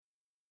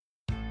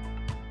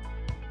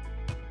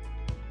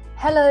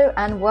Hello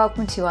and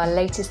welcome to our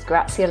latest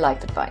Grazia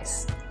Life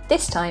Advice.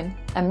 This time,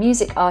 a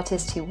music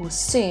artist who will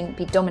soon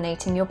be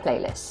dominating your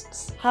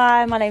playlists.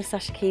 Hi, my name's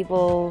Sasha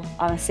Keeble.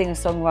 I'm a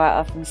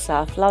singer-songwriter from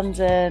South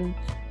London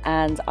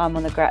and I'm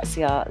on the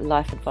Grazia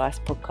Life Advice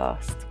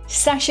podcast.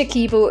 Sasha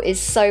Keeble is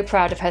so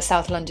proud of her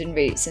South London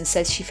roots and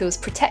says she feels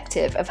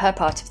protective of her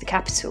part of the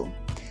capital.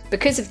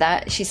 Because of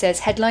that, she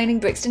says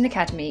headlining Brixton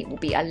Academy will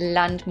be a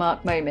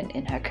landmark moment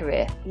in her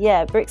career.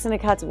 Yeah, Brixton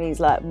Academy is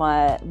like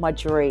my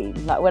dream.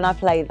 Like when I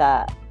play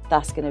that,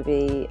 that's going to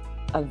be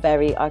a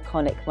very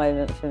iconic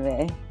moment for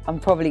me. I'm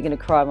probably going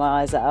to cry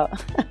my eyes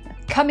out.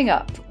 Coming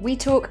up, we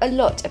talk a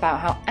lot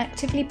about how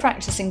actively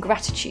practicing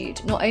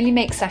gratitude not only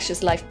makes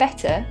Sasha's life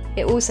better,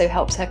 it also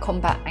helps her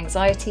combat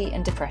anxiety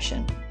and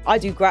depression. I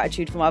do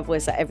gratitude for my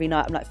voice like every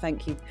night. I'm like,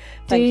 thank you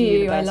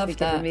universe for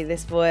giving me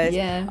this voice.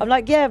 Yeah. I'm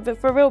like, yeah, but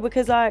for real,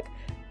 because like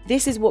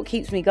this is what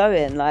keeps me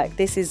going. Like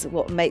this is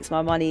what makes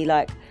my money.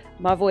 Like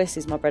my voice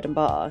is my bread and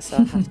butter, so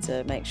I have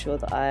to make sure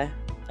that I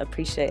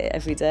appreciate it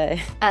every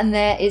day. And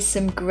there is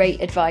some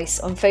great advice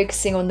on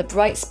focusing on the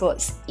bright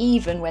spots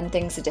even when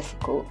things are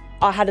difficult.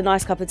 I had a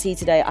nice cup of tea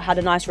today. I had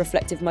a nice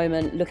reflective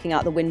moment looking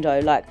out the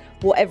window. Like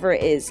whatever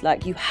it is,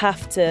 like you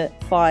have to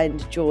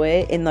find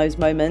joy in those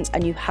moments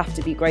and you have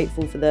to be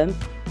grateful for them.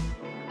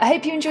 I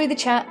hope you enjoy the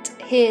chat.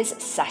 Here's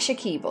Sasha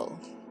Keeble.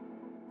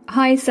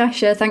 Hi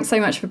Sasha, thanks so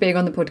much for being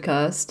on the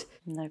podcast.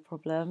 No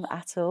problem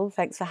at all.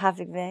 Thanks for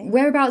having me.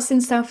 Whereabouts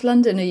in South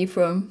London are you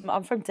from?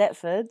 I'm from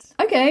Deptford.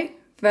 Okay,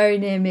 very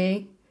near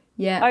me.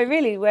 Yeah. Oh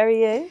really? Where are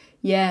you?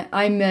 Yeah,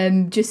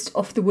 I'm just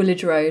off the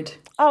Woolwich Road.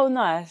 Oh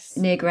nice.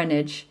 Near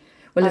Greenwich.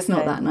 Well, it's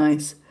not that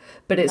nice,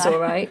 but it's all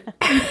right.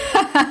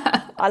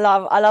 I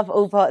love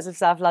all parts of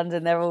South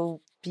London. They're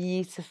all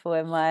beautiful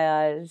in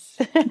my eyes.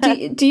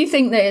 do you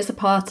think there is a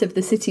part of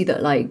the city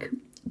that like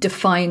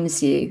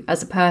defines you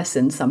as a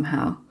person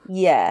somehow?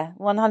 Yeah,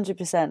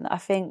 100%. I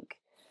think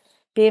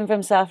being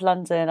from South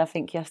London, I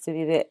think you have to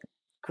be a bit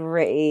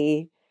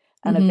gritty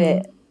and a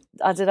bit,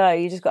 I don't know,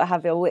 you just got to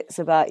have your wits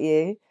about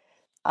you.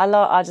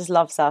 I just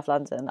love South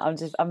London.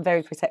 I'm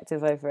very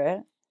protective over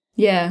it.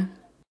 Yeah.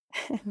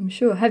 I'm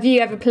sure. Have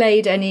you ever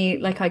played any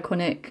like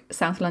iconic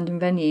South London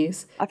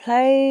venues? I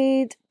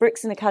played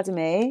Brixton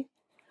Academy.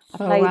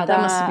 That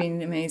must have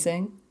been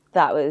amazing.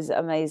 That was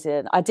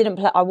amazing. I didn't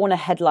play. I want to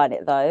headline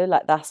it though.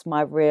 Like that's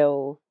my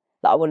real.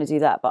 Like I want to do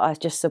that, but I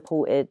just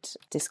supported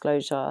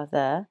Disclosure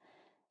there.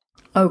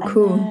 Oh,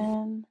 cool.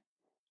 I'm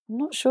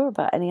not sure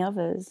about any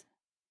others.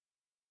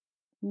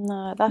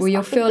 No, that's. Well,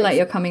 you'll feel like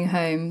you're coming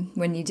home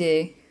when you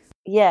do.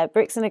 Yeah,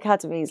 Brixton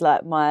Academy is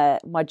like my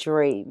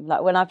dream.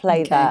 Like when I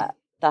play that.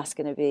 That's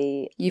going to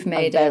be a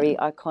very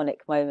iconic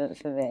moment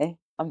for me.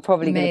 I'm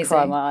probably going to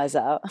cry my eyes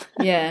out.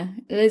 Yeah,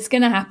 it's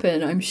going to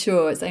happen, I'm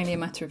sure. It's only a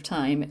matter of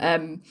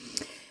time.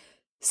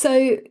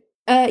 So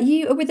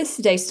you are with us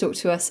today to talk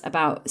to us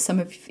about some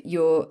of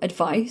your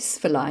advice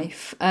for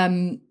life.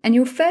 And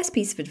your first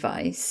piece of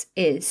advice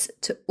is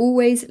to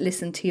always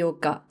listen to your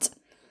gut.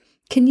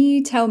 Can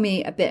you tell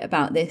me a bit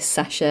about this,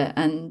 Sasha,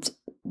 and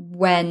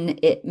when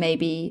it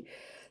maybe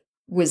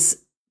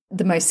was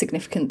the most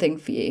significant thing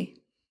for you?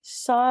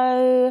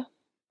 So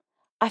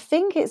I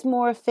think it's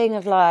more a thing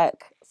of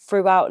like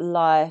throughout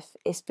life,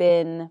 it's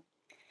been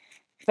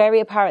very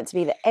apparent to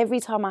me that every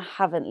time I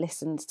haven't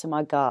listened to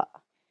my gut,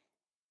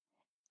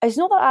 it's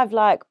not that I've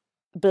like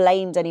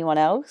blamed anyone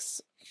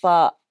else,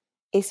 but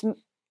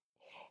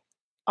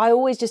I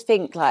always just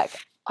think like,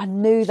 I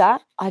knew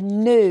that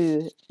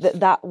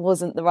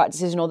wasn't the right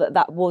decision, or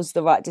that was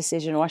the right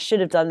decision, or I should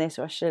have done this,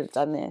 or I should have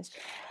done this.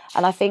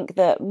 And I think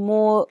that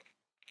more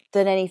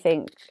than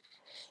anything,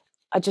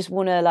 I just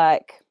want to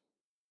like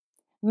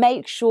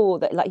make sure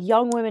that like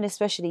young women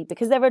especially,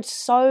 because there are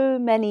so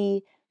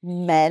many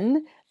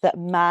men that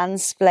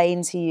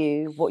mansplain to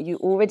you what you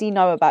already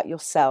know about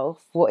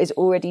yourself, what is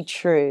already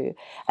true.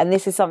 And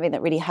this is something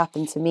that really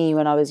happened to me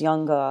when I was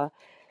younger.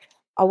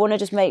 I want to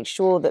just make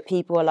sure that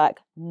people are like,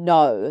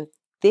 no,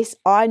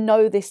 I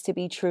know this to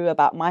be true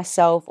about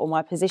myself or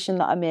my position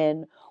that I'm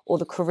in or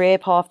the career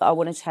path that I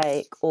want to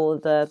take or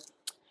the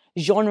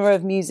genre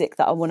of music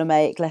that I want to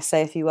make, let's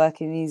say if you work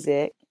in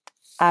music.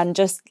 And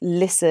just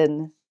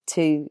listen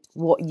to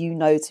what you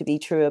know to be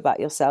true about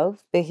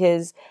yourself,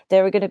 because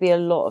there are going to be a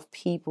lot of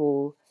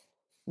people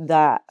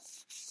that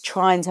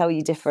try and tell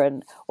you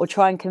different or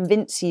try and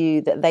convince you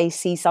that they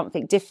see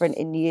something different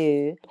in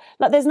you.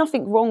 Like there's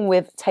nothing wrong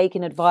with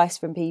taking advice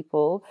from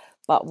people,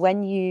 but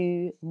when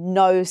you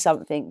know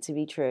something to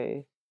be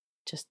true,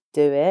 just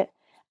do it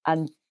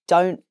and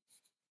don't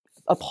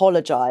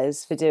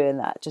apologize for doing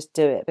that. Just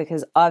do it,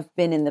 because I've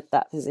been in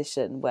that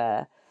position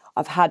where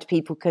I've had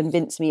people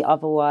convince me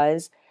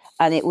otherwise,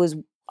 and it was,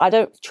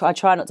 I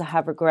try not to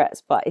have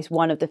regrets, but it's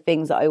one of the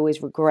things that I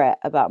always regret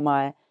about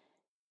my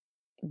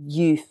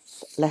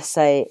youth, let's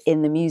say,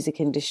 in the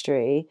music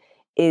industry,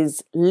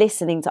 is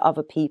listening to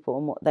other people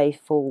and what they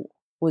thought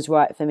was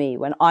right for me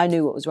when I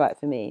knew what was right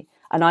for me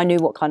and I knew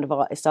what kind of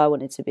artist I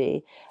wanted to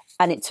be.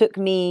 And it took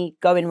me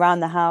going around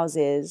the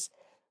houses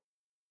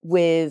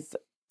with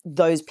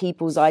those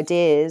people's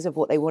ideas of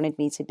what they wanted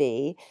me to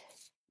be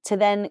to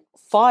then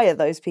fire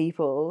those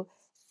people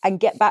and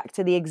get back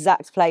to the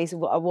exact place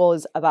where I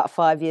was about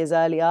 5 years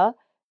earlier.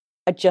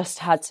 I just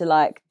had to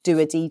like do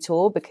a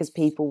detour because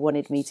people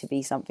wanted me to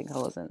be something I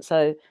wasn't.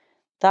 So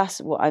that's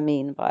what I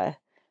mean by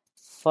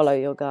follow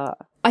your gut.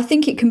 I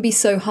think it can be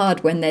so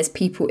hard when there's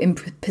people in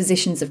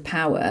positions of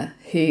power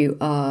who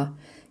are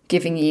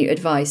giving you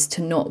advice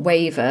to not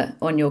waver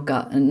on your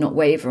gut and not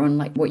waver on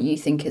like what you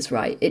think is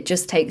right. It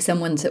just takes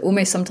someone to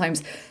almost,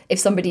 sometimes if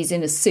somebody's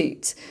in a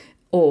suit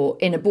or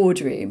in a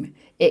boardroom,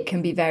 it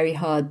can be very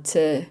hard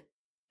to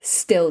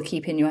still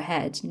keep in your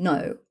head,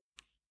 no,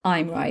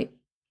 I'm right,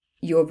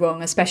 you're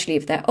wrong, especially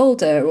if they're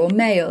older or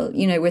male.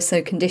 You know, we're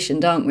so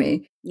conditioned, aren't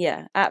we?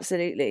 Yeah,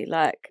 absolutely.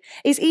 Like,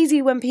 it's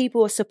easy when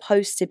people are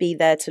supposed to be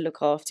there to look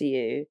after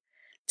you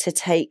to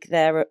take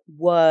their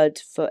word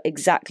for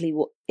exactly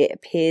what it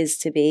appears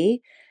to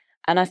be.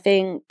 And I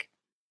think,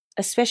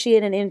 especially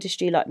in an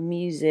industry like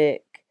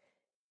music,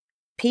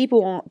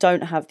 people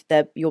don't have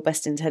your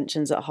best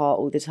intentions at heart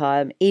all the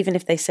time, even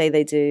if they say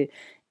they do,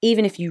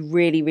 even if you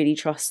really, really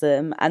trust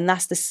them. And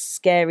that's the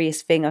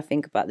scariest thing I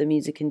think about the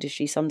music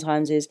industry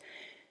sometimes, is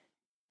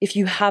if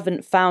you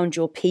haven't found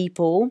your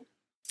people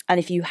and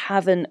if you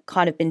haven't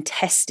kind of been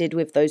tested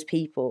with those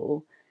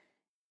people,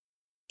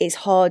 it's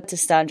hard to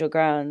stand your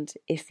ground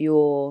if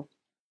you're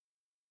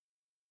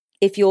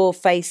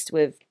faced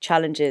with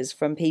challenges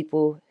from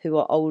people who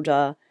are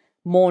older,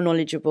 more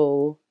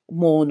knowledgeable.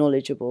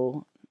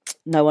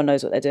 No one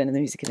knows what they're doing in the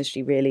music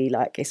industry, really.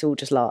 Like, it's all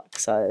just luck.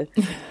 So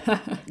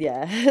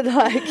yeah.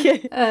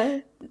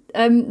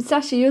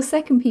 Sasha, your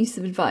second piece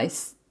of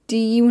advice, do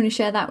you want to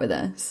share that with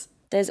us?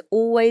 There's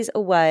always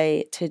a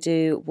way to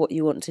do what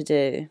you want to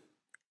do.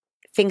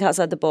 Think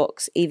outside the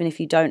box, even if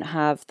you don't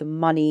have the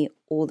money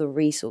or the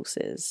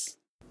resources.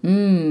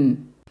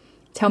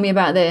 Tell me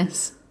about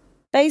this.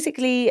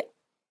 Basically,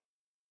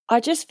 I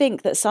just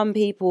think that some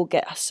people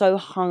get so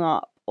hung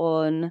up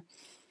on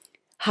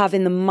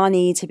having the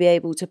money to be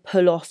able to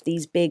pull off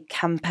these big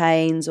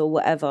campaigns or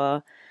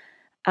whatever.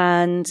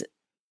 And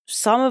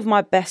some of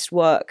my best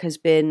work has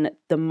been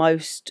the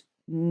most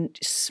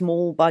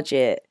small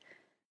budget,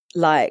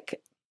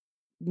 like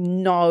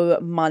no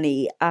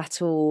money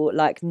at all,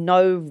 like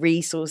no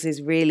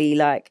resources really,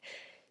 like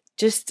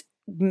just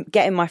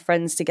getting my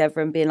friends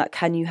together and being like,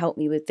 can you help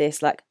me with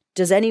this? Like,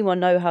 does anyone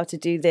know how to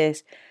do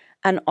this?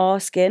 And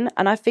asking.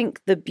 And I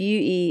think the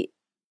beauty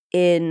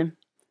in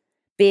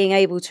being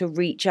able to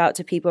reach out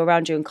to people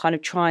around you and kind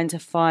of trying to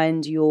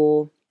find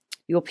your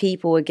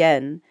people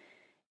again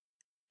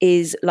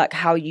is like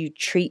how you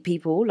treat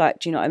people. Like,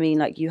 do you know what I mean?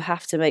 Like, you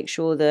have to make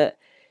sure that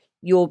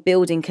you're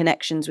building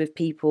connections with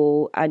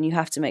people, and you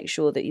have to make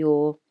sure that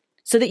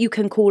so that you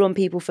can call on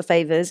people for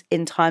favors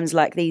in times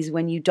like these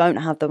when you don't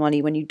have the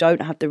money, when you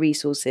don't have the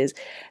resources,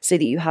 so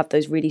that you have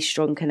those really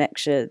strong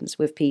connections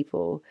with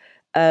people.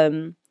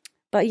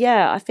 But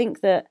yeah, I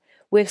think that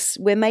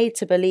we're made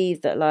to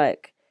believe that,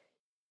 like,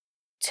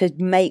 to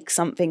make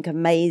something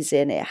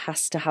amazing, it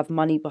has to have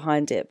money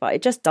behind it, but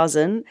it just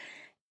doesn't.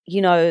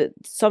 You know,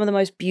 some of the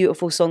most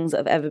beautiful songs that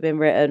have ever been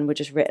written were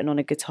just written on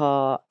a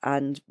guitar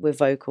and with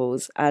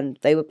vocals, and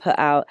they were put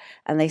out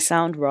and they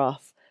sound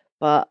rough,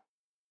 but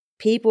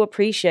people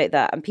appreciate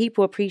that, and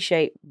people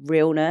appreciate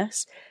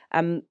realness.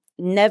 And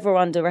never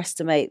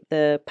underestimate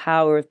the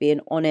power of being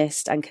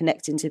honest and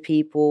connecting to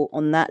people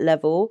on that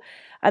level.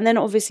 And then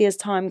obviously as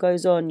time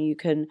goes on, you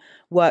can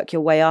work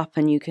your way up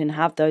and you can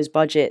have those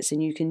budgets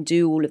and you can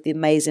do all of the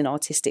amazing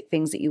artistic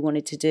things that you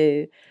wanted to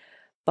do.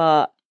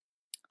 But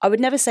I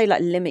would never say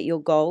like limit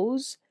your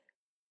goals,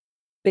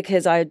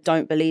 because I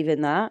don't believe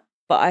in that.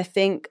 But I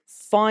think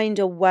find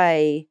a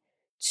way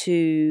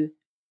to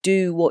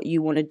do what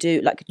you want to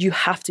do. Like, you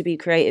have to be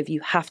creative.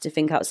 You have to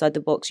think outside the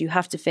box. You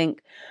have to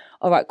think,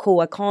 all right, cool,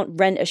 I can't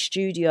rent a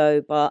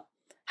studio, but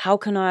how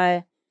can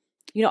I,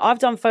 you know, I've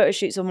done photo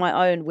shoots on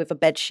my own with a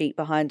bed sheet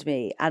behind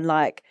me. And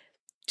like,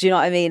 do you know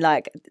what I mean?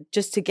 Like,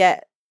 just to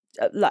get,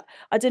 like,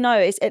 I don't know,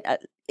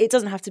 it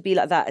doesn't have to be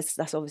like that.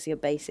 That's obviously a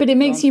basic. But it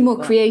makes you more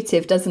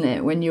creative, doesn't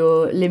it, when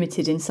you're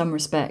limited in some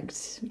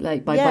respect,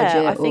 like by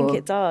budget? Yeah, I think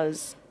it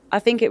does. I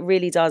think it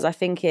really does. I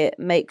think it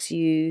makes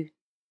you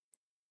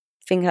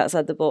think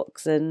outside the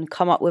box and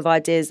come up with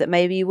ideas that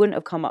maybe you wouldn't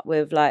have come up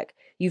with. Like,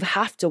 you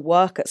have to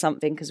work at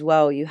something as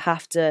well. You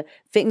have to,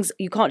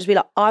 you can't just be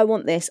like, I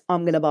want this,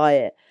 I'm going to buy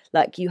it.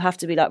 Like, you have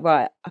to be like,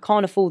 right, I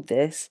can't afford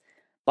this,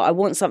 but I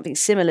want something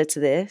similar to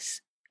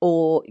this.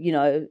 Or, you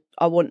know,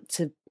 I want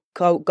to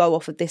go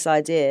off of this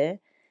idea.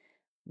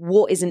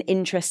 What is an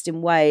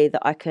interesting way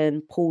that I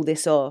can pull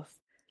this off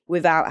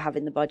without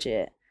having the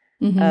budget?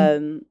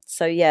 Mm-hmm.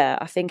 So yeah,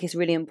 I think it's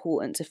really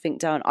important to think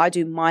down. I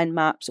do mind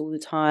maps all the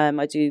time.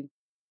 I do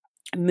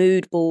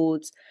mood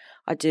boards.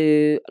 I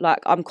do, like,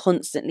 I'm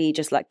constantly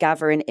just like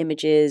gathering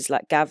images,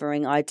 like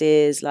gathering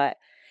ideas. Like,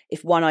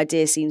 if one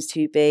idea seems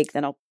too big,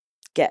 then I'll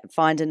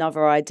find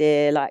another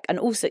idea. Like, and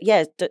also,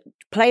 yeah,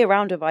 play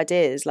around with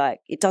ideas.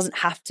 Like, it doesn't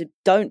have to,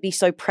 don't be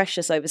so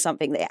precious over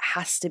something that it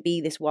has to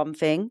be this one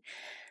thing.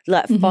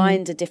 Like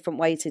find a different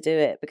way to do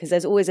it, because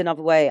there's always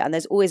another way, and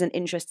there's always an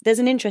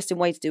interesting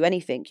way to do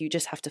anything. You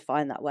just have to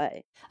find that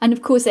way. And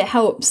of course it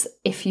helps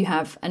if you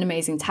have an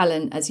amazing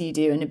talent as you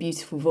do and a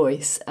beautiful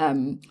voice.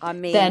 Then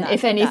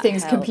if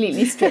anything's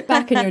completely stripped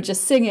back and you're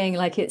just singing,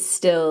 like it's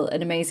still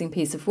an amazing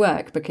piece of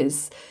work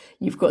because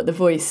you've got the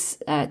voice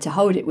to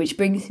hold it, which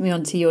brings me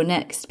on to your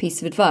next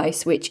piece of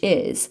advice, which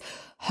is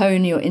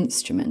hone your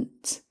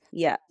instrument.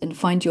 Yeah. And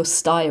find your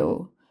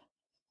style.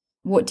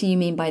 What do you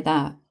mean by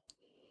that?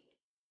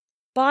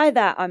 By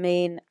that, I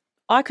mean,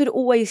 I could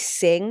always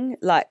sing,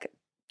 like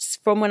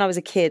from when I was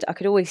a kid, I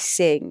could always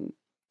sing.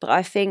 But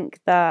I think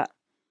that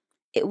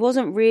it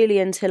wasn't really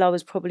until I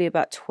was probably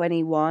about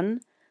 21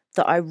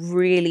 that I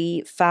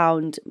really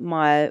found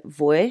my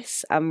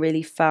voice and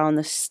really found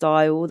the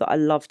style that I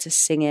love to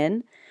sing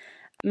in.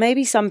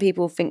 Maybe some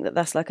people think that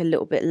that's like a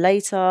little bit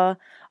later,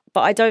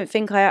 but I don't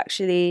think I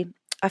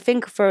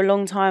think for a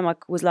long time I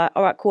was like,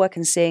 all right, cool, I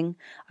can sing,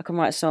 I can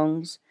write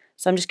songs,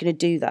 so I'm just going to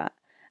do that.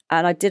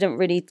 And I didn't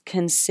really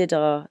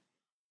consider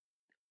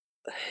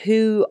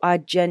who I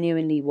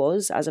genuinely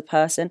was as a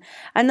person.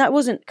 And that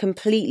wasn't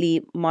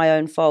completely my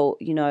own fault.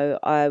 You know,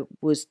 I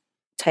was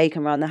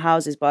taken around the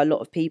houses by a lot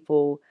of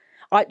people.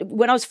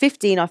 When I was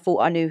 15, I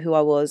thought I knew who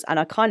I was, and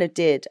I kind of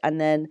did. And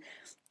then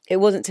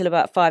it wasn't till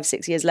about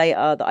 5-6 years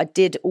later that I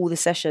did all the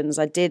sessions.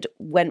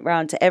 Went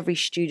round to every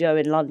studio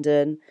in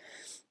London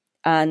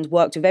and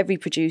worked with every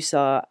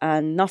producer,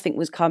 and nothing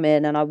was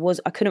coming, and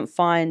I couldn't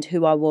find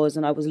who I was,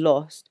 and I was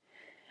lost.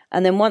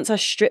 And then once I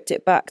stripped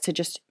it back to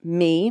just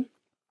me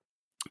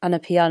and a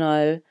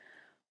piano,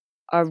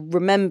 I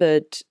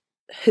remembered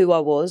who I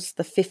was,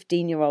 the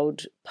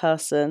 15-year-old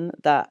person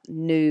that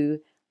knew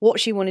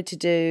what she wanted to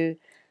do,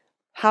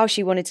 how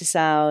she wanted to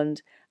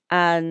sound,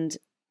 and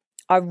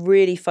I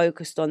really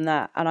focused on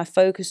that. And I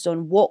focused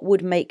on what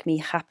would make me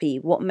happy,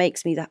 what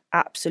makes me the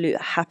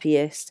absolute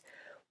happiest.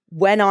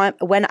 When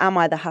am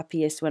I the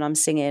happiest when I'm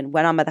singing?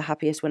 When am I the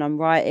happiest when I'm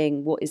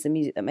writing? What is the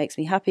music that makes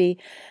me happy?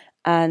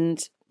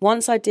 And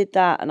once I did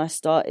that and I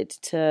started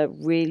to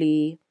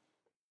really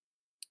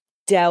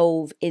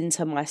delve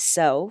into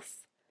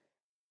myself,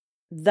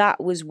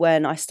 that was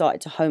when I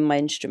started to hone my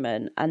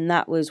instrument. And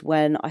that was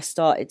when I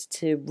started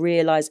to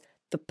realize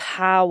the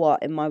power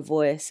in my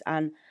voice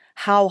and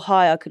how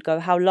high I could go,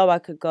 how low I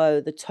could go,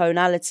 the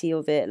tonality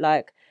of it.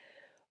 Like,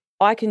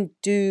 I can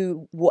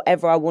do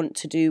whatever I want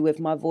to do with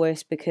my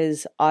voice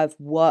because I've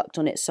worked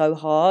on it so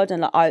hard.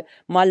 And like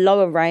my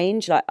lower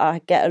range, like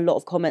I get a lot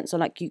of comments on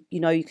like, you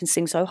know, you can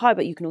sing so high,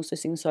 but you can also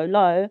sing so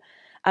low.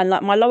 And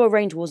like my lower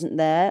range wasn't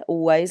there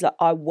always. Like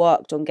I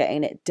worked on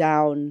getting it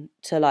down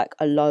to like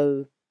a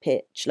low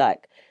pitch.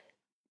 Like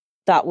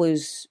that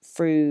was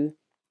through,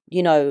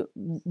 you know,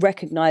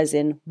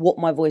 recognizing what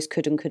my voice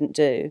could and couldn't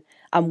do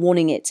and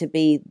wanting it to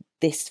be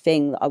this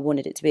thing that I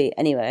wanted it to be.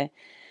 Anyway,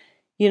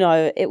 you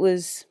know, it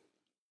was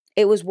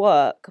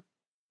work,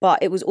 but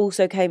it was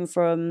also came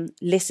from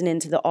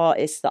listening to the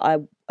artists that I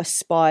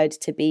aspired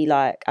to be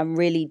like and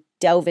really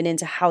delving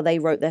into how they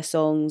wrote their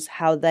songs,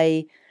 how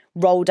they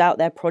rolled out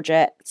their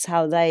projects,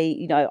 how they,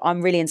 you know,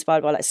 I'm really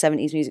inspired by like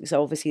 70s music.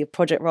 So obviously a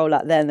project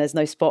rollout then, there's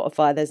no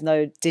Spotify, there's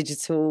no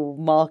digital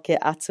market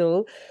at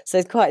all. So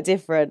it's quite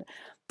different.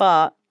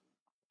 But,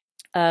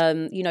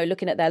 you know,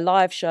 looking at their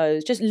live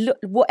shows, just look,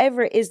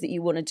 whatever it is that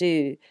you want to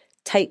do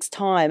takes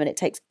time and it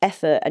takes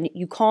effort, and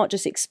you can't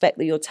just expect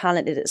that you're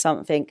talented at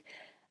something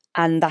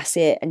and that's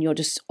it and you're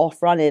just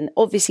off running.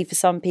 Obviously for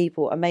some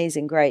people,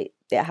 amazing, great,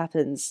 it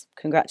happens,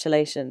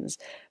 congratulations,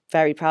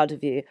 very proud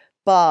of you.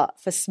 But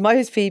for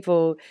most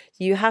people,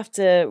 you have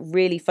to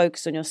really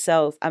focus on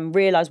yourself and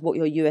realize what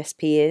your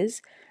USP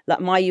is.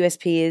 Like my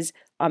USP is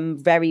I'm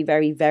very,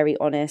 very, very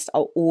honest.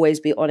 I'll always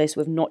be honest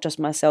with not just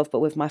myself,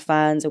 but with my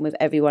fans and with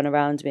everyone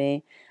around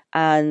me.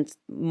 And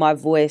my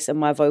voice and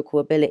my vocal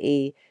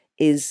ability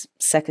is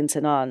second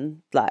to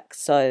none. Like,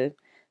 so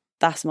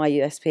that's my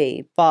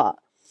USP. But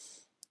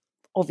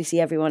obviously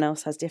everyone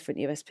else has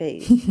different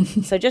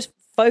USPs. So just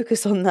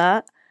focus on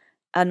that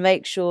and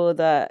make sure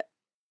that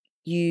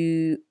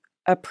you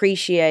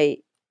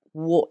appreciate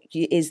what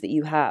it is that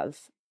you have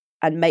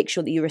and make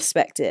sure that you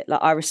respect it.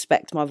 Like I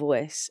respect my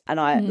voice, and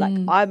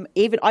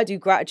I do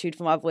gratitude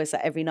for my voice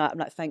like every night. I'm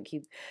like, thank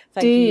you,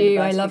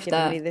 universe, I love for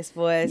giving me this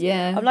voice.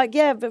 Yeah, I'm like,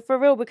 yeah, but for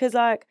real, because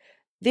like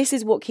this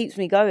is what keeps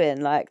me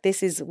going. Like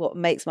this is what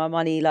makes my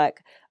money.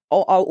 Like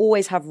I'll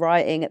always have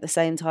writing at the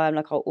same time.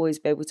 Like I'll always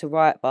be able to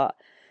write, but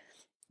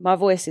my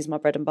voice is my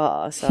bread and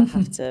butter. So I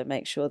have to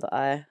make sure that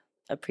I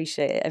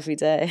appreciate it every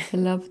day. I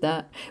love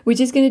that. We're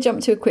just going to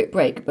jump to a quick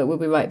break, but we'll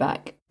be right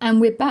back. And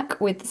we're back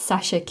with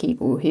Sasha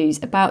Keeble,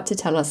 who's about to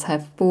tell us her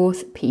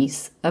fourth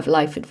piece of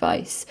life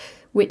advice,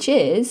 which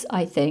is,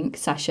 I think,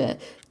 Sasha,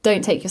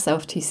 don't take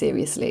yourself too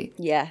seriously.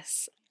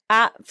 Yes,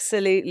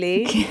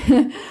 absolutely.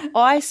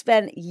 I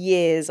spent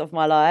years of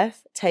my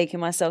life taking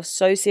myself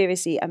so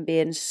seriously and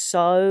being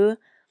so...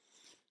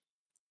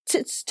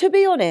 To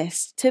be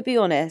honest,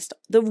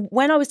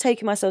 when I was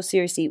taking myself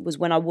seriously was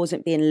when I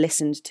wasn't being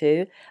listened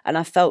to and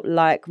I felt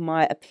like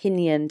my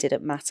opinion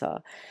didn't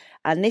matter.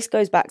 And this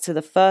goes back to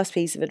the first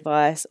piece of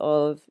advice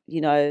of,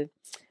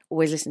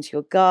 always listen to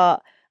your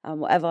gut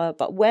and whatever.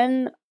 But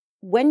when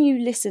you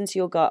listen to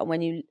your gut and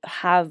when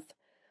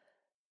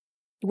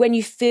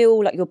you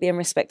feel like you're being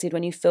respected,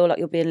 when you feel like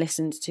you're being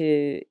listened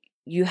to,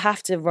 you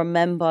have to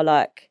remember,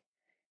 like,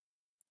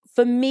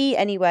 for me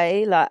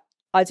anyway, like,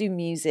 I do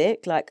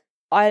music. Like,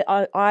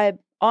 I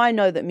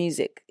know that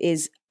music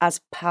is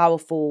as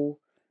powerful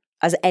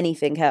as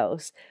anything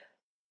else.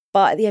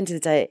 But at the end of the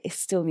day, it's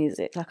still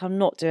music. Like, I'm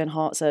not doing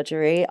heart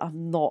surgery.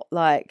 I'm not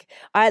to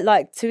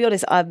be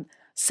honest, I'm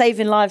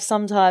saving lives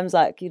sometimes.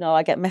 Like,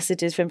 I get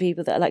messages from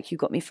people that are like, you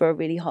got me through a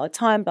really hard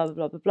time, blah, blah,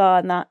 blah, blah, blah.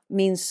 And that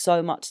means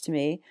so much to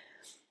me.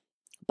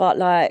 But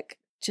like,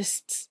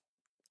 just,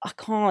 I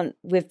can't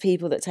with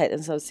people that take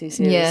themselves too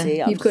seriously.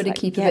 Yeah, you've got to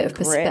keep a bit of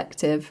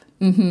perspective.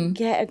 Mm-hmm.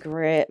 Get a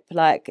grip.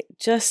 Like,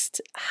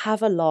 just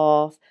have a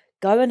laugh.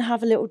 Go and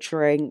have a little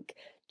drink.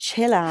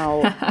 Chill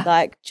out.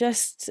 Like,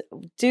 just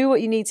do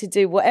what you need to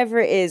do, whatever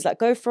it is. Like,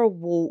 go for a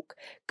walk.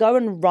 Go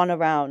and run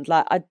around.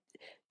 Like, I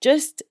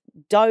just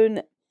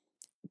don't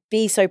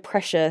be so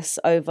precious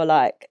over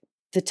like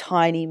the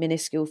tiny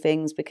minuscule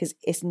things, because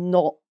it's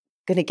not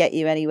going to get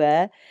you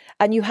anywhere.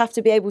 And you have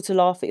to be able to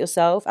laugh at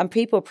yourself, and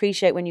people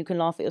appreciate when you can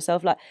laugh at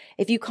yourself. Like,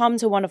 if you come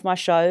to one of my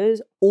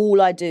shows,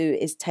 all I do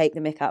is take the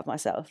mick out of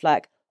myself.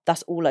 Like,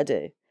 that's all I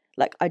do.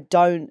 Like, I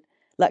don't,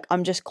 like,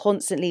 I'm just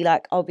constantly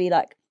like, I'll be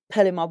like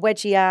pulling my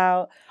wedgie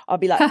out, I'll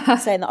be like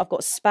saying that I've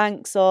got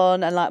Spanx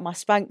on and like my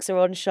Spanx are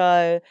on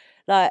show,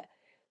 like.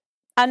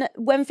 And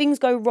when things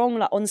go wrong,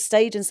 like on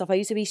stage and stuff, I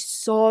used to be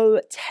so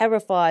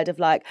terrified of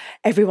like,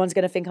 everyone's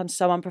going to think I'm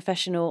so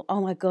unprofessional.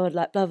 Oh my God,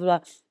 like blah, blah,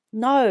 blah.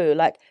 No,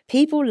 like,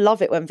 people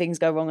love it when things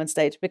go wrong on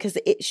stage, because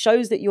it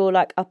shows that you're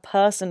like a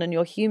person and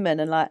you're human.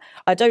 And like,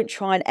 I don't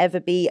try and ever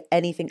be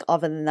anything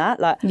other than that.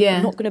 Like, yeah.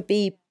 I'm not going to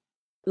be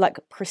like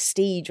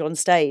prestige on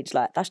stage.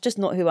 Like, that's just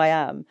not who I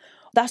am.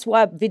 That's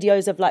why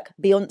videos of like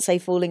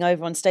Beyonce falling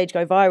over on stage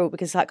go viral,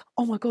 because like,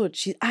 oh my God,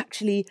 she's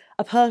actually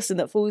a person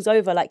that falls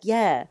over. Like,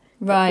 yeah,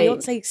 right. Like,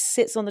 Beyonce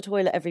sits on the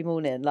toilet every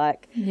morning.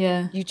 Like,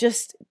 yeah, you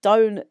just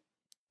don't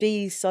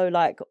be so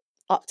like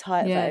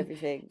uptight about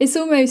everything. It's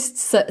almost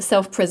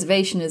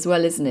self-preservation as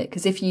well, isn't it?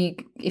 Because if you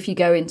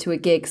go into a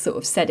gig sort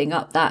of setting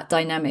up that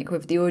dynamic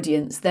with the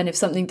audience, then if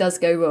something does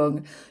go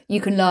wrong, you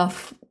can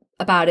laugh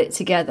about it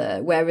together.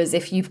 Whereas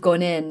if you've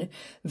gone in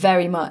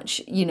very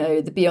much,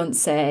 the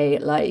Beyonce,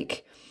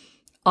 like,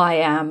 I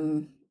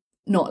am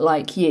not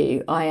like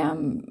you, I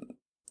am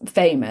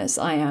famous,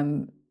 I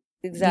am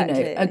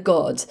exactly a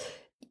god,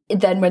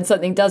 then when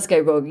something does go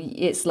wrong,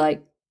 it's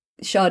like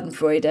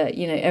Schadenfreude,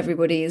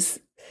 everybody's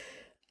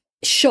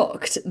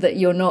shocked that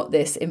you're not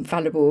this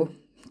infallible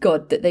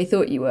god that they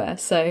thought you were.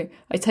 So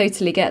I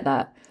totally get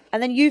that.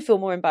 And then you feel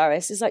more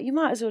embarrassed. It's like, you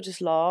might as well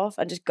just laugh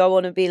and just go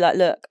on and be like,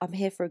 look, I'm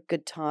here for a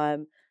good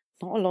time,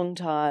 not a long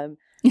time.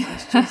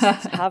 Let's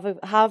just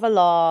have a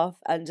laugh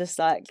and just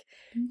like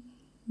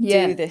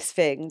do this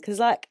thing. Because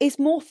like, it's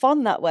more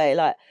fun that way.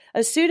 Like,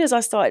 as soon as I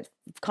started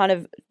kind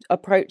of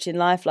approaching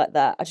life like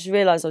that, I just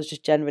realised I was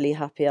just generally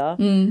happier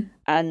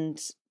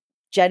and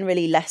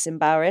generally less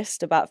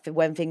embarrassed about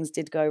when things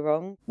did go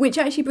wrong. Which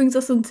actually brings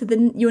us on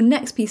to your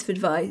next piece of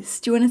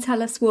advice. Do you want to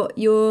tell us what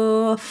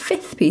your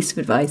fifth piece of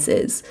advice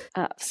is?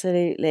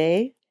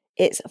 Absolutely.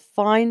 It's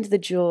find the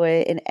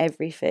joy in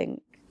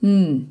everything.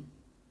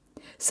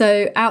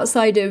 So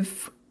outside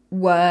of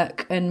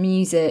work and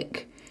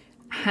music,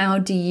 how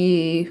do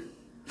you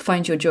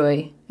find your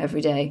joy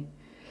every day?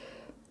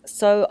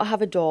 So I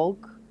have a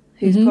dog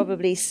who's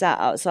probably sat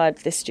outside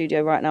this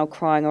studio right now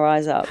crying her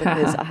eyes out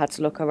because I had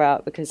to lock her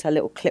out because her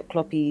little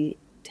clip-cloppy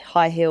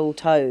high heel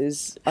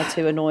toes are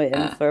too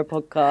annoying for a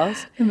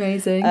podcast.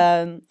 Amazing.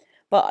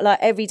 But like,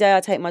 every day I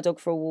take my dog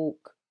for a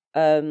walk.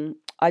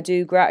 I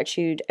do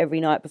gratitude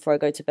every night before I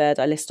go to bed.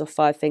 I list off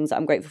 5 things that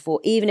I'm grateful for.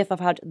 Even if I've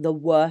had the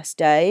worst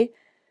day,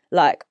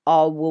 like,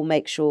 I will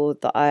make sure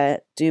that I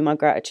do my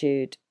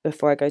gratitude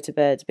before I go to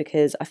bed,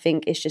 because I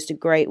think it's just a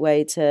great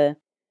way to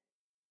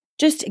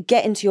just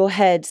get into your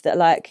head that,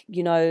 like,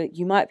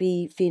 you might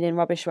be feeling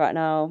rubbish right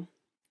now,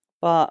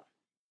 but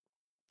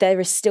there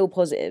is still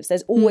positives.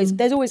 There's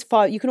always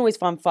 5. You can always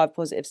find 5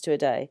 positives to a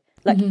day.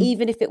 Like,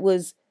 even if it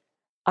was,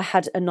 I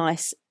had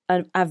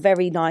a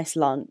very nice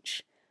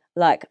lunch.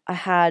 Like, I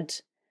had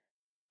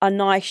a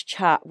nice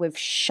chat with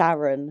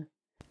Sharon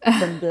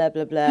from blah,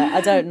 blah, blah.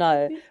 I don't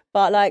know.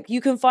 But like,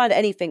 you can find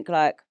anything.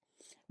 Like,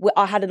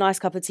 I had a nice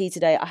cup of tea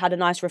today. I had a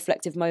nice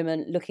reflective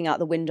moment looking out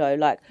the window.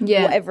 Like,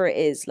 whatever it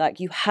is, like,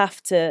 you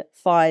have to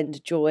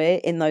find joy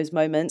in those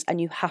moments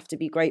and you have to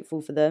be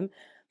grateful for them.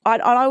 I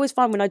always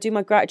find when I do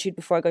my gratitude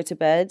before I go to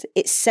bed,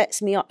 it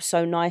sets me up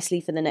so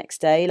nicely for the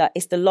next day. Like,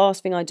 it's the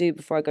last thing I do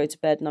before I go to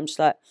bed. And I'm just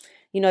like,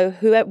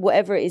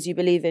 whatever it is you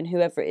believe in,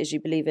 whoever it is you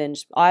believe in,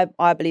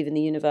 I believe in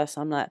the universe.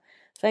 I'm like,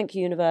 thank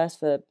you, universe,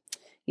 for,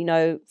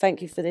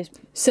 thank you for this.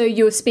 So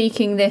you're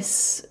speaking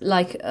this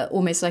like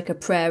almost like a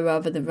prayer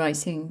rather than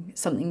writing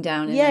something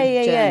down in a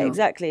journal. Yeah,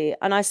 exactly.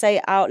 And I say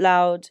it out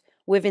loud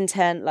with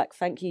intent, like,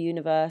 thank you,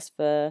 universe,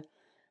 for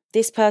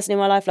this person in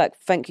my life. Like,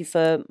 thank you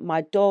for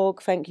my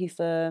dog. Thank you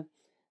for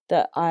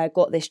that I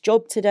got this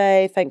job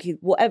today. Thank you.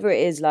 Whatever it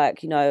is,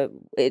 like, you know,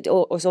 it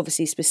was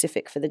obviously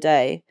specific for the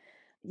day.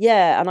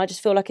 Yeah. And I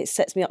just feel like it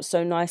sets me up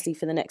so nicely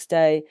for the next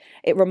day.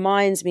 It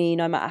reminds me,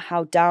 no matter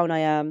how down I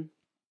am,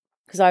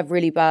 because I have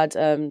really bad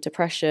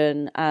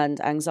depression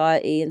and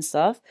anxiety and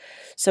stuff.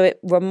 So it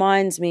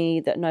reminds me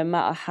that no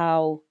matter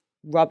how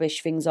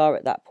rubbish things are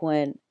at that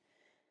point,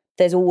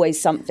 there's always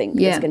something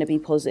that's going to be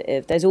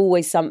positive. There's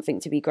always something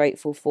to be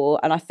grateful for.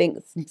 And I think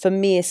for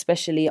me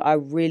especially, I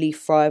really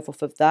thrive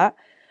off of that.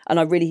 And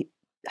I really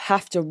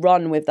have to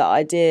run with that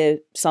idea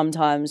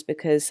sometimes,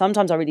 because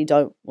sometimes I really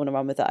don't want to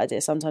run with that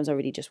idea. Sometimes I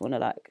really just want to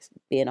like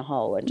be in a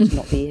hole and just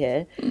not be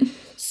here.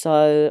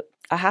 So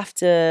I have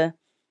to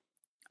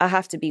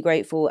be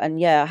grateful,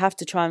 and I have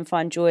to try and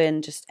find joy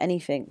in just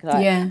anything.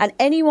 Like, and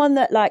anyone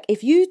that, like,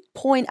 if you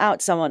point out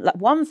to someone, like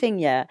one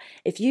thing,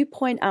 if you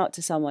point out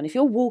to someone, if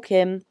you're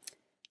walking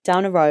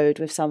down a road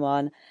with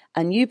someone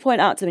and you point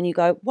out to them and you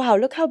go, wow,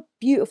 look how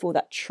beautiful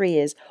that tree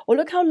is, or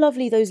look how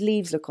lovely those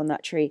leaves look on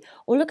that tree,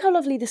 or look how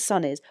lovely the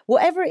sun is,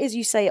 whatever it is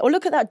you say, or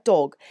look at that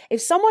dog.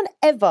 If someone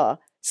ever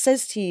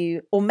says to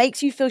you or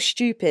makes you feel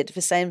stupid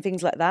for saying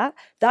things like that,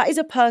 that is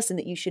a person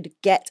that you should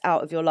get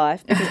out of your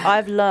life, because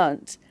I've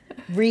learnt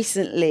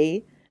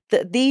recently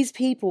that these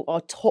people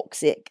are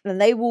toxic and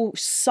they will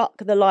suck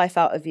the life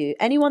out of you.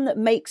 Anyone that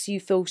makes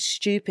you feel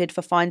stupid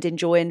for finding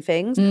joy in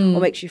things, or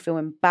makes you feel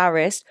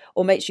embarrassed,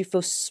 or makes you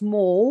feel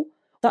small,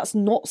 that's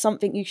not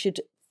something you should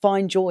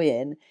find joy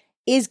in,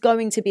 is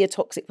going to be a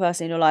toxic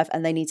person in your life,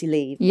 and they need to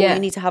leave. Or you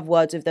need to have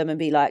words with them and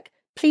be like,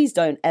 please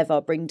don't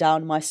ever bring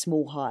down my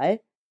small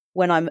high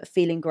when I'm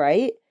feeling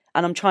great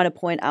and I'm trying to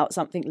point out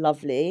something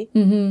lovely.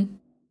 Mm-hmm.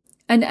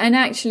 And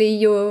actually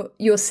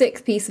your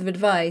sixth piece of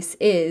advice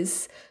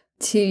is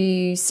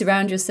to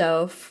surround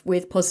yourself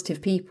with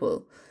positive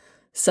people.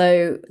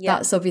 So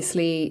that's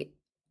obviously,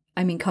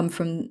 I mean, come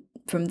from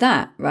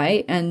that,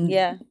 right? And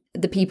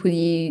the people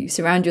you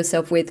surround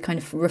yourself with kind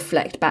of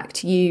reflect back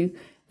to you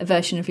a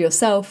version of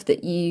yourself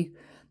that you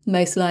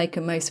most like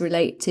and most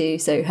relate to.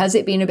 So has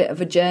it been a bit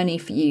of a journey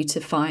for you to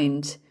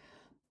find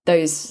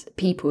those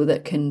people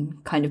that can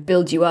kind of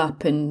build you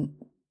up and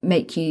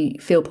make you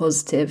feel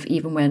positive,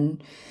 even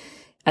when,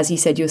 as you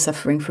said, you're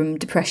suffering from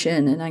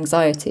depression and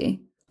anxiety?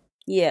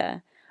 Yeah.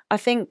 I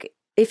think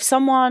if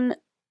someone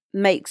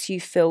makes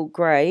you feel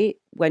great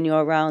when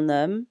you're around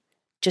them,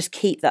 just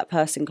keep that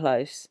person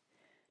close.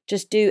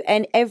 Just do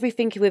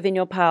everything within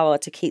your power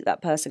to keep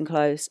that person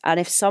close. And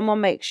if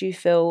someone makes you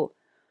feel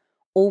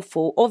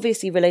awful,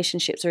 obviously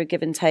relationships are a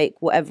give and take,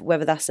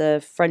 whether that's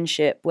a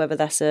friendship, whether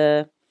that's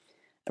a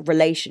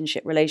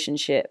relationship,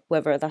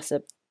 whether that's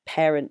a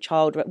parent,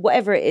 child,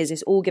 whatever it is,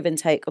 it's all give and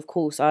take. Of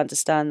course, I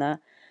understand that.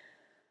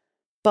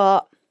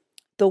 But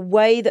the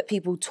way that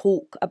people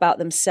talk about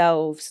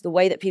themselves, the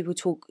way that people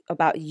talk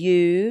about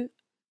you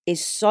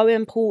is so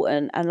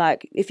important. And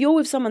like, if you're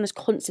with someone that's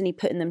constantly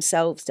putting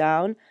themselves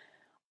down,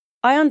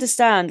 I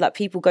understand like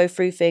people go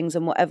through things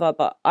and whatever,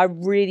 but I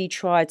really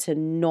try to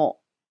not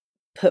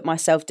put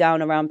myself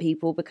down around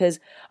people, because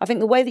I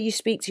think the way that you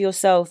speak to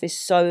yourself is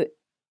so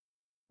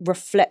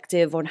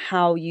reflective on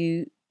how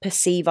you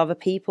perceive other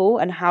people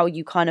and how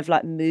you kind of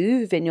like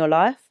move in your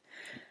life.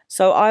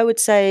 So I would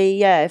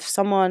say, if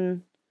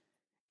someone's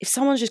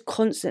just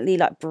constantly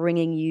like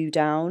bringing you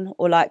down,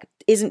 or like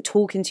isn't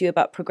talking to you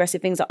about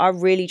progressive things, like, I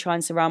really try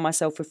and surround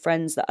myself with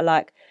friends that are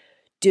like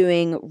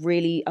doing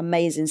really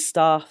amazing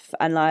stuff.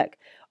 And like,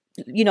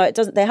 you know,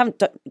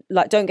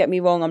 don't get me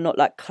wrong, I'm not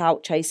like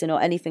clout chasing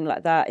or anything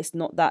like that. It's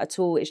not that at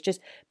all. It's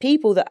just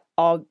people that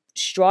are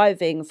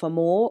striving for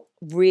more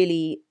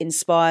really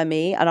inspire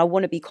me, and I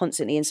want to be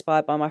constantly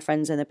inspired by my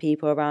friends and the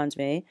people around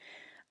me.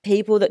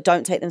 People that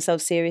don't take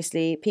themselves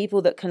seriously,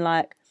 people that can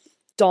like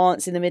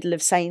dance in the middle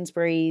of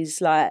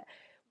Sainsbury's, like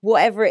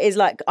whatever it is.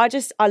 Like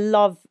I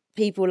love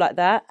people like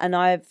that, and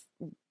I've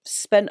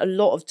spent a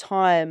lot of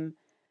time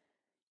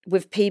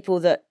with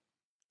people that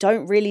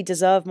don't really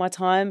deserve my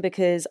time,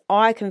 because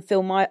I can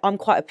feel I'm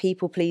quite a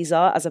people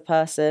pleaser as a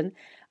person,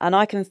 and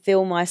I can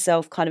feel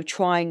myself kind of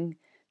trying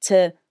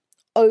to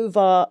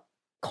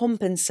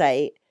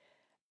overcompensate.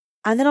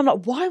 And then I'm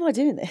like, why am I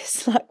doing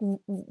this? Like,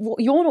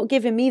 you're not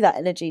giving me that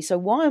energy, so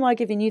why am I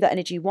giving you that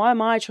energy? Why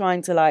am I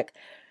trying to like,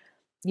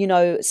 you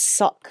know,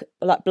 suck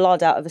like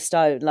blood out of a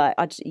stone? Like,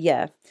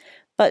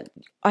 But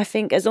I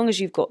think as long as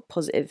you've got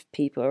positive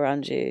people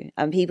around you,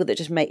 and people that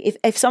just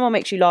if someone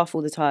makes you laugh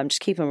all the time,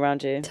 just keep them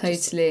around you.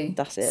 Totally.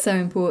 That's it. So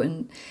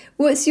important.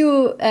 What's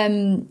your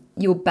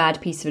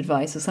bad piece of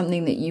advice, or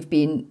something that you've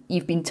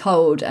been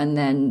told and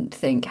then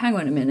think, hang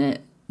on a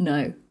minute,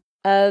 no?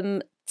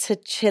 To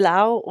chill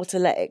out or to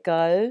let it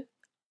go.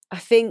 I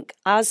think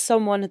as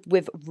someone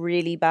with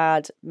really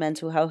bad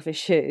mental health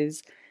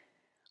issues,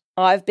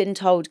 I've been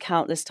told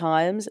countless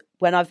times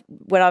whether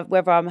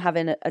I'm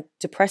having a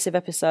depressive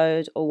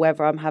episode or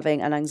whether I'm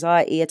having an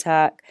anxiety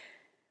attack,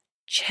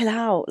 chill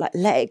out, like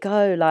let it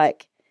go,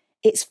 like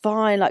it's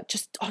fine, like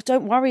just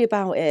don't worry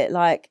about it.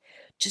 Like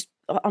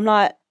I'm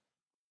like,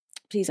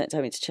 please don't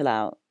tell me to chill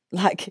out.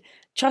 Like,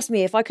 trust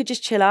me, if I could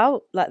just chill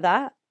out like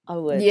that, I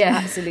would. Yeah.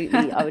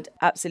 Absolutely. I would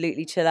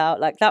absolutely chill out.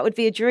 Like, that would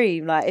be a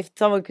dream. Like, if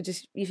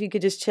you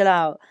could just chill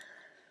out.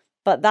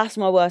 But that's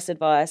my worst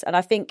advice. And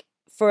I think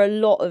for a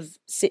lot of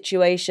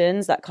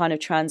situations that kind of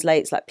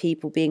translates, like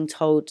people being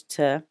told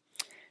to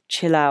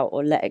chill out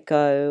or let it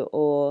go.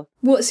 Or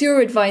what's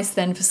your advice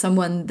then for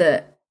someone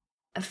that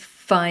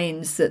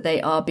finds that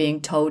they are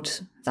being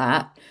told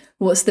that?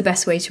 What's the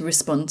best way to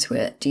respond to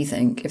it, do you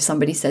think, if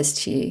somebody says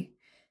to you,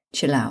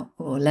 chill out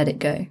or let it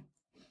go?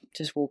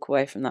 Just walk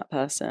away from that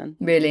person.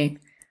 Really?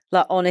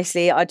 Like,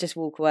 honestly, I just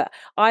walk away.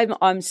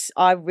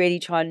 I really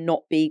try and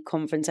not be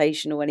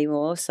confrontational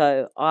anymore.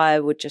 So I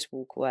would just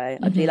walk away.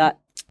 I'd be like,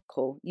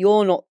 cool, you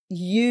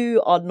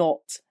are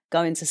not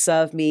going to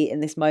serve me in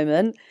this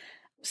moment.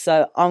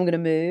 So I'm going to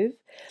move.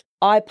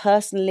 I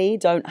personally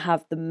don't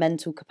have the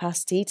mental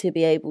capacity to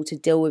be able to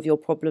deal with your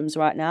problems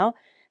right now.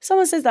 If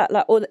someone says that,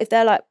 like, or if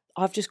they're like,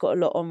 I've just got a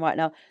lot on right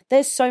now.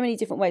 There's so many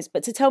different ways.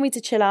 But to tell me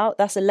to chill out,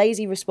 that's a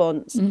lazy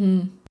response.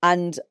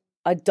 And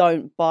I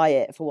don't buy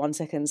it for 1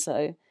 second.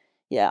 So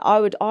yeah,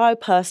 I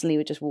personally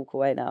would just walk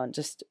away now and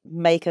just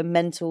make a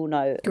mental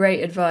note.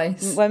 Great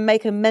advice.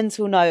 Make a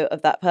mental note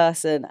of that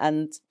person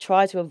and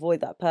try to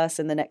avoid that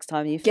person the next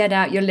time you... Get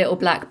out your little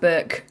black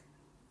book,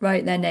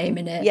 write their name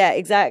in it. Yeah,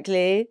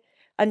 exactly.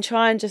 And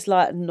try and just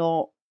like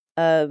not...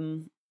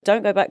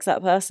 don't go back to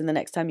that person the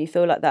next time you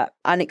feel like that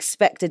and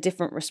expect a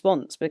different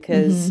response,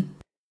 because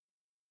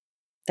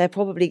they're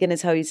probably going to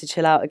tell you to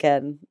chill out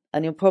again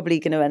and you're probably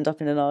going to end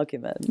up in an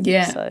argument.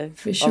 Yeah, so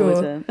for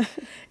sure.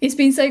 It's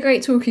been so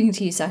great talking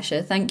to you,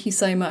 Sasha. Thank you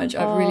so much.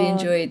 I've really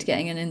enjoyed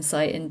getting an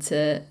insight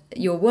into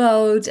your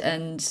world,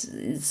 and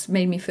it's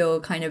made me feel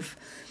kind of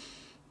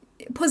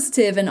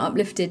positive and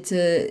uplifted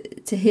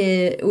to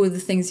hear all the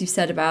things you've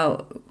said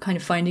about kind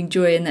of finding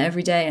joy in the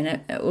everyday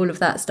and all of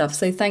that stuff.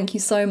 So thank you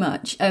so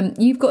much.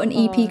 You've got an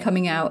EP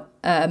coming out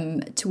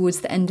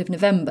towards the end of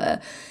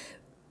November.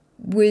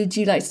 Would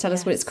you like to tell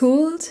us what it's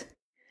called?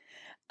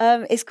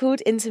 It's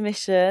called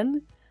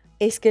Intermission.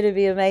 It's going to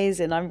be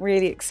amazing. I'm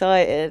really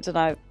excited, and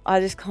I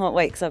just can't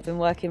wait because I've been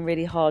working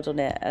really hard on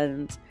it,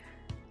 and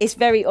it's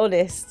very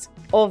honest.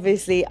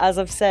 Obviously, as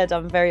I've said,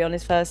 I'm a very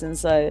honest person,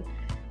 so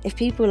if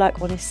people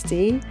like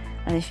honesty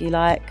and if you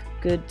like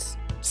good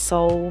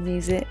soul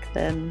music,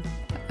 then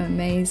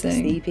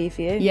amazing. It's the EP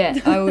for you. Yeah,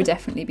 I will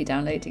definitely be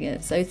downloading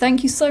it. So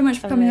thank you so much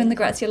for coming on the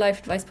Grazia Life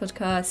Advice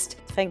podcast.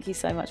 Thank you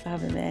so much for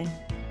having me.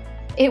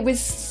 It was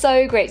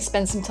so great to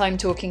spend some time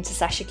talking to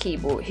Sasha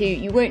Keeble, who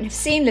you won't have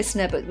seen,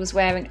 listener, but was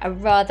wearing a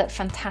rather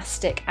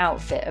fantastic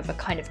outfit of a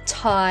kind of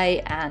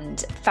tie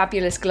and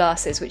fabulous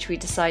glasses, which we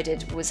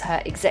decided was her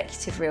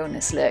executive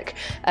realness look.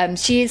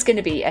 She is going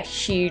to be a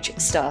huge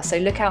star, so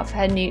look out for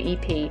her new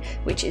EP,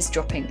 which is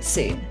dropping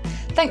soon.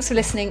 Thanks for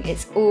listening.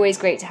 It's always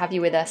great to have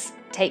you with us.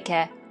 Take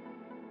care.